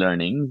personal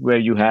learning where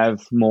you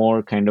have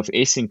more kind of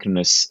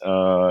asynchronous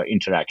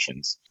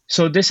interactions.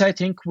 So this I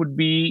think would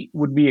be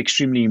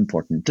extremely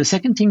important. The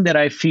second thing that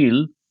I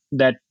feel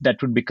that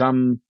would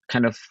become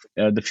kind of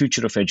the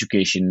future of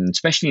education,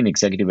 especially in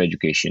executive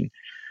education,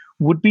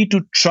 would be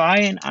to try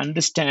and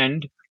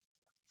understand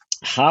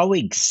how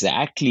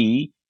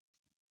exactly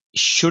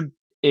should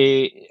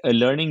a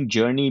learning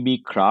journey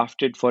be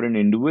crafted for an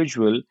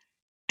individual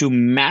to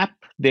map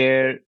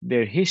their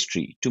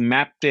history, to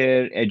map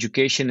their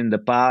education in the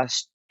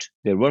past,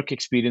 their work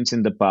experience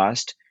in the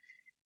past,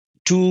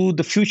 to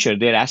the future,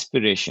 their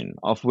aspiration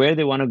of where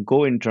they want to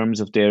go in terms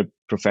of their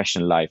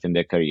professional life and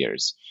their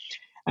careers.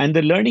 And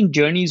the learning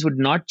journeys would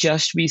not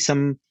just be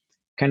some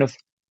kind of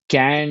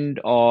canned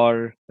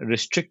or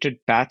restricted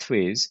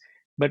pathways,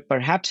 but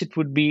perhaps it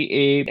would be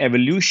a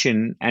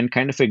evolution and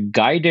kind of a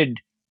guided,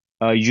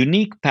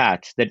 unique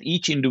path that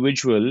each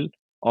individual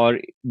or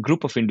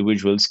group of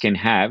individuals can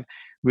have,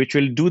 which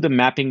will do the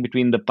mapping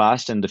between the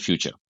past and the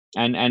future,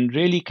 and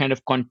really kind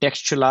of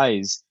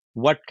contextualize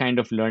what kind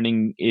of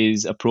learning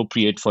is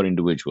appropriate for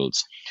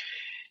individuals.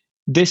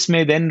 This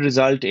may then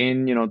result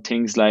in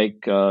things like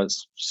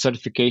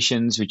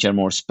certifications which are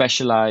more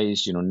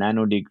specialized,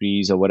 nano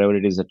degrees or whatever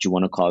it is that you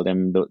want to call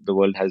them. The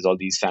world has all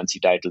these fancy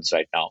titles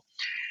right now,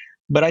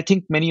 but I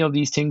think many of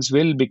these things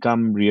will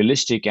become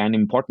realistic and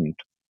important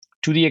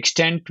to the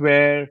extent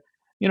where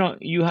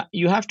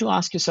you have to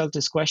ask yourself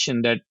this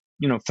question that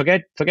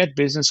forget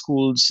business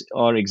schools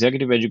or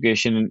executive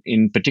education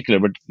in particular,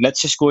 but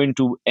let's just go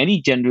into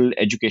any general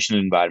educational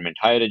environment,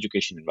 higher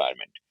education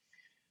environment.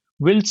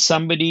 Will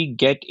somebody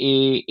get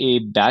a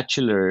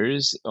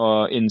bachelor's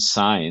in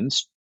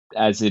science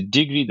as a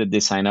degree that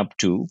they sign up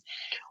to,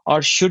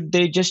 or should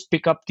they just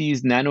pick up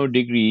these nano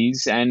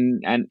degrees,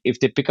 and if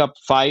they pick up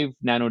 5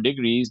 nano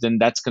degrees, then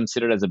that's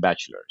considered as a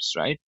bachelor's,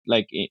 right?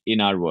 Like in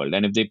our world.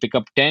 And if they pick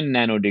up 10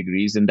 nano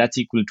degrees, then that's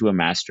equal to a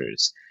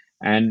master's.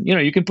 And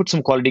you can put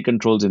some quality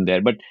controls in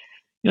there, but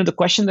the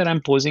question that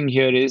I'm posing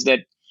here is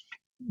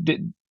th-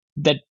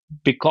 that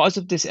because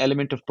of this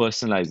element of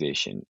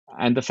personalization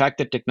and the fact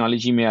that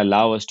technology may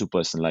allow us to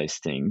personalize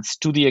things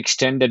to the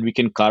extent that we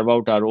can carve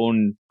out our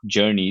own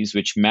journeys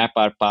which map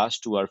our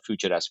past to our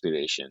future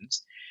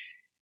aspirations,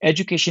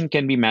 education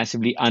can be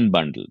massively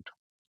unbundled.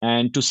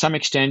 And to some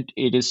extent,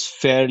 it is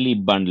fairly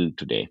bundled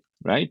today,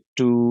 right?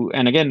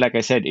 And again, like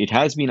I said, it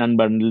has been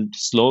unbundled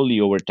slowly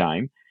over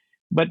time,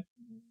 but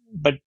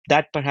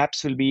that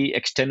perhaps will be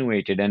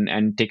extenuated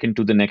and taken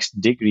to the next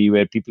degree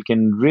where people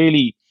can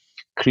really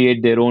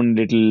create their own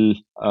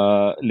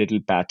little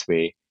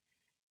pathway.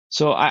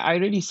 So I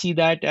really see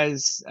that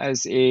as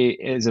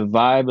a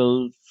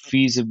viable,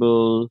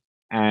 feasible,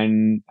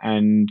 and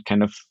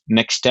kind of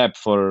next step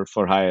for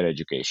higher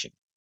education.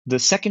 The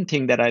second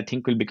thing that I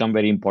think will become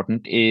very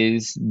important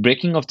is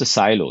breaking of the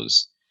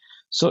silos.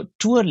 So,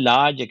 to a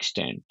large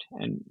extent,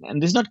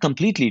 and this is not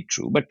completely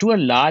true, but to a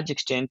large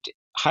extent,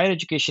 higher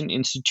education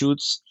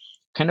institutes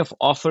kind of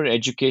offer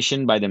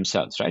education by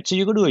themselves, right? So,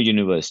 you go to a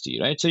university,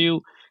 right?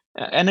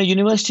 And a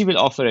university will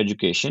offer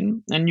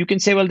education, and you can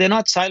say, well, they're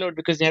not siloed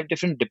because they have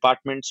different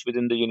departments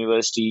within the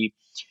university,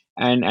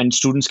 and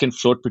students can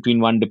float between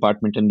one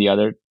department and the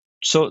other.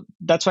 So,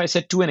 that's why I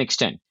said to an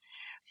extent.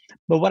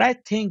 But what I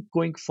think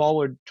going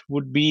forward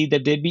would be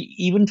that there'd be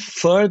even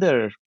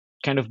further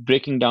kind of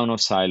breaking down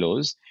of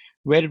silos,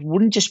 where it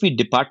wouldn't just be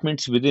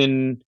departments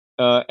within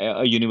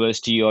a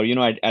university, or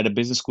at a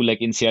business school like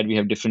INSEAD we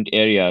have different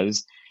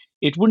areas.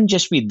 It wouldn't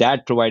just be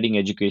that providing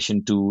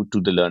education to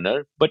the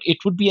learner, but it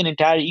would be an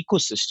entire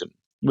ecosystem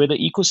where the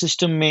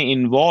ecosystem may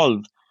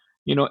involve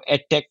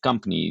ed tech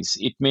companies,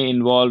 it may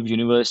involve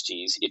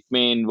universities, it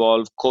may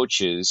involve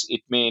coaches,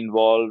 it may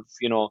involve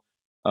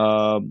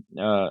uh,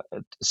 uh,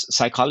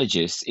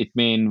 psychologists, it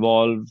may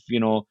involve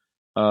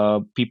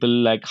people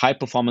like high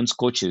performance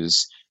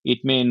coaches, it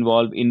may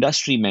involve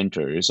industry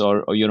mentors,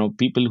 or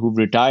people who've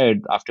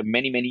retired after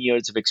many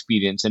years of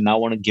experience and now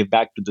want to give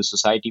back to the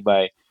society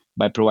by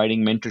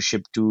providing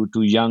mentorship to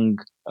young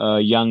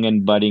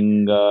and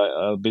budding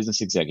business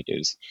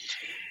executives.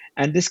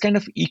 And this kind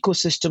of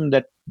ecosystem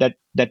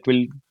that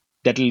will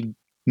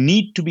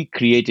need to be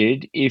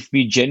created if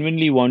we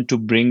genuinely want to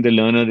bring the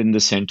learner in the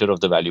center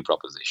of the value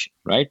proposition,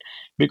 right?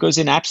 Because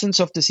in absence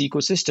of this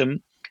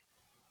ecosystem,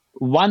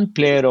 one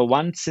player or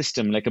one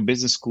system like a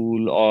business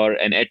school or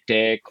an ed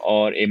tech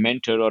or a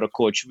mentor or a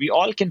coach, we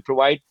all can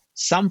provide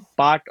some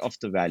part of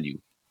the value.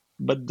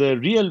 But the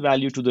real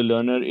value to the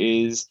learner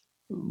is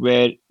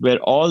where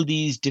all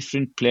these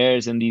different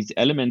players and these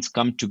elements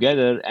come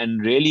together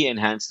and really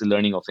enhance the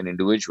learning of an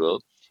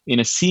individual in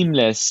a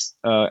seamless,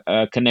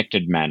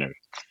 connected manner.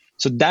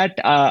 So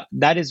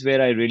that is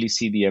where I really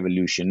see the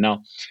evolution.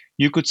 Now,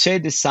 you could say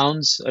this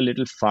sounds a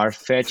little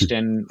far-fetched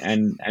and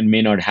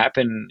may not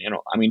happen.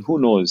 I mean, who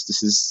knows?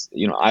 This is,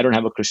 I don't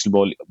have a crystal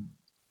ball,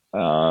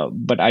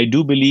 but I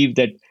do believe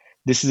that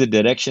this is a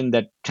direction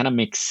that kind of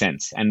makes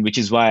sense, and which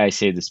is why I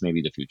say this may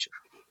be the future.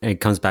 It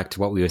comes back to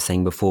what we were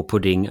saying before,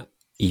 putting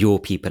your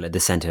people at the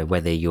center,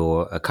 whether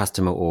you're a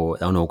customer or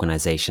an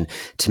organization,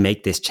 to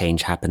make this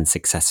change happen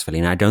successfully.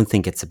 And I don't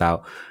think it's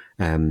about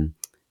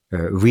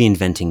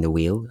reinventing the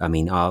wheel. I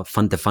mean,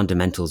 the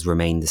fundamentals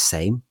remain the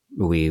same.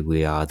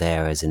 We are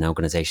there as an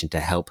organization to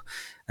help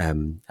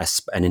an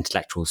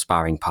intellectual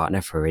sparring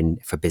partner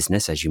for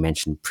business, as you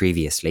mentioned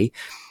previously.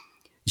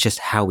 It's just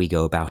how we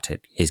go about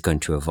it is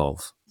going to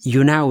evolve.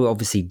 You're now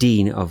obviously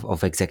Dean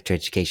of Executive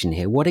Education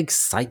here. What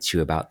excites you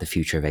about the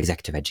future of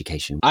executive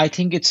education? I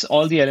think it's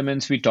all the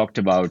elements we talked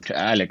about,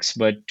 Alex,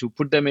 but to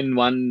put them in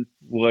one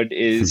word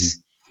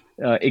is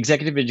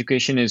executive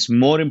education is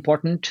more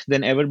important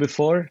than ever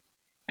before,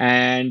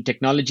 and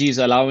technology is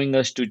allowing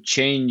us to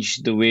change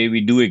the way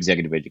we do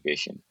executive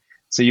education.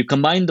 So you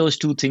combine those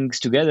two things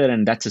together,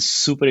 and that's a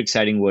super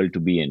exciting world to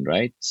be in,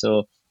 right?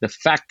 So the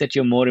fact that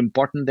you're more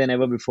important than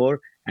ever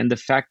before, and the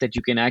fact that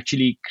you can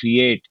actually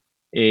create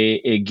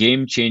a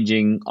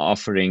game-changing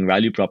offering,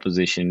 value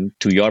proposition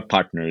to your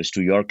partners,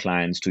 to your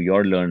clients, to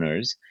your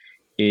learners,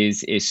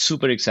 is a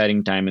super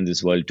exciting time in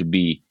this world to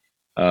be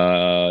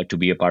a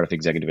part of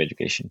executive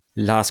education.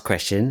 Last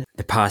question.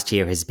 The past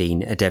year has been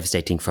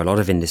devastating for a lot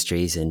of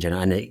industries in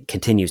general, and it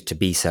continues to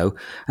be so.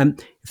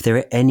 If there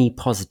are any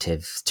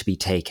positives to be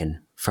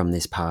taken from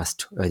these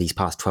past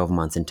 12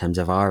 months in terms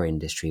of our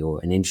industry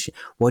or an industry,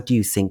 what do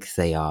you think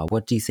they are?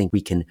 What do you think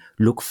we can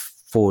look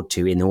forward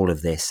to in all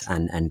of this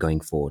and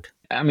going forward?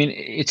 I mean,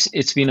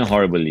 it's been a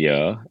horrible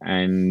year,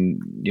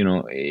 and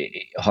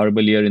a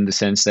horrible year in the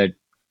sense that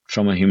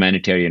from a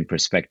humanitarian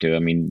perspective, I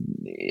mean,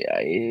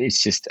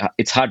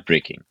 it's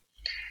heartbreaking.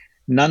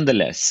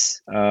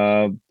 Nonetheless,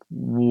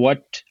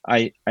 what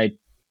I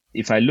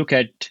if I look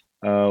at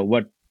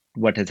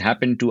what has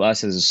happened to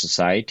us as a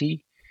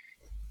society,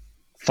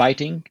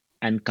 fighting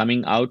and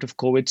coming out of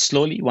COVID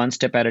slowly, one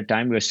step at a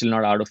time, we're still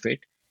not out of it,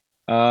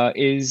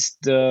 is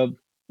the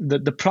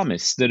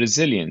promise, the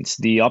resilience,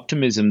 the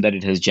optimism that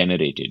it has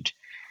generated.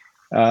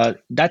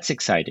 That's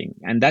exciting,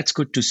 and that's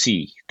good to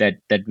see that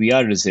we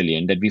are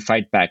resilient, that we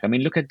fight back. I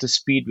mean, look at the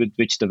speed with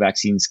which the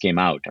vaccines came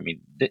out. I mean,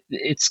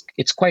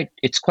 it's quite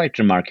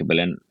remarkable,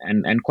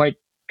 and quite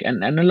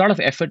and a lot of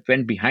effort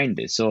went behind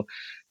this. So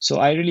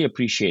I really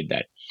appreciate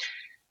that.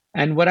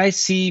 And what I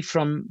see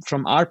from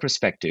our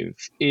perspective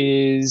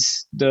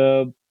is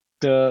the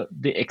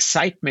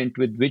excitement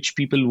with which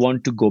people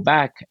want to go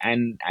back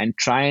and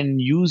try and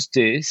use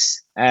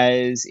this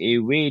as a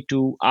way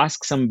to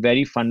ask some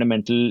very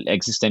fundamental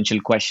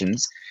existential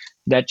questions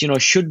that,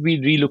 should we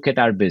relook at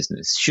our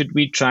business? Should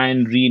we try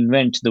and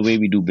reinvent the way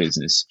we do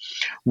business?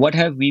 What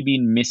have we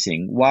been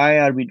missing? Why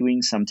are we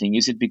doing something?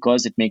 Is it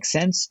because it makes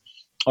sense,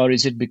 or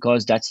is it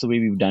because that's the way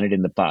we've done it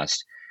in the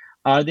past?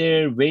 Are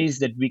there ways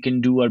that we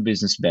can do our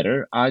business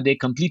better? Are there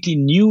completely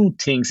new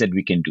things that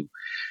we can do?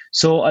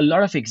 So a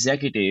lot of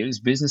executives,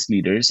 business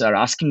leaders are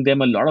asking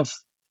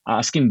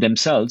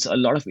themselves a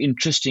lot of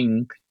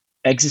interesting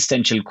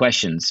existential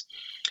questions.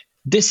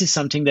 This is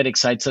something that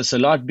excites us a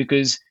lot,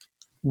 because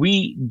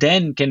we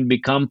then can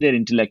become their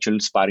intellectual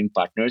sparring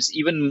partners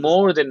even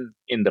more than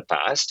in the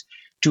past,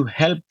 to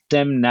help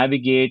them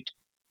navigate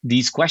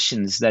these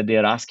questions that they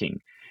are asking.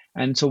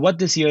 And so what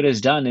this year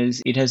has done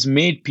is it has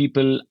made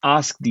people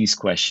ask these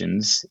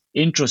questions,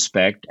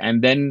 introspect,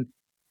 and then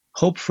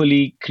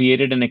hopefully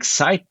created an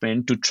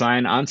excitement to try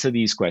and answer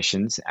these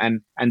questions.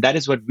 And that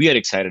is what we are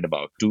excited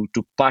about, to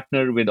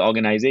partner with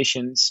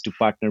organizations, to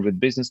partner with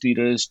business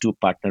leaders, to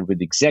partner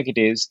with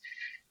executives,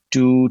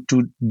 to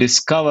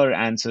discover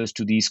answers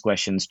to these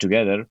questions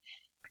together,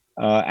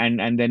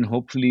 and then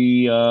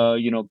hopefully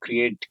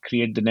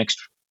create the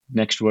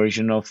next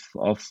version of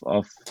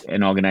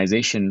an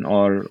organization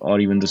or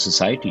even the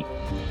society.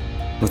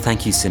 Well,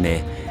 thank you,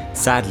 Samir.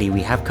 Sadly,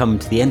 we have come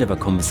to the end of our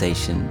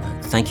conversation.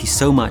 Thank you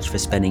so much for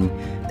spending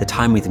the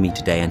time with me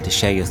today and to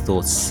share your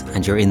thoughts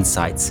and your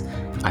insights.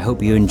 I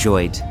hope you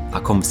enjoyed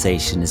our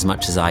conversation as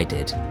much as I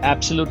did.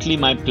 Absolutely,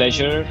 my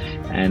pleasure,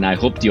 and I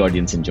hope the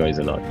audience enjoys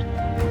a lot.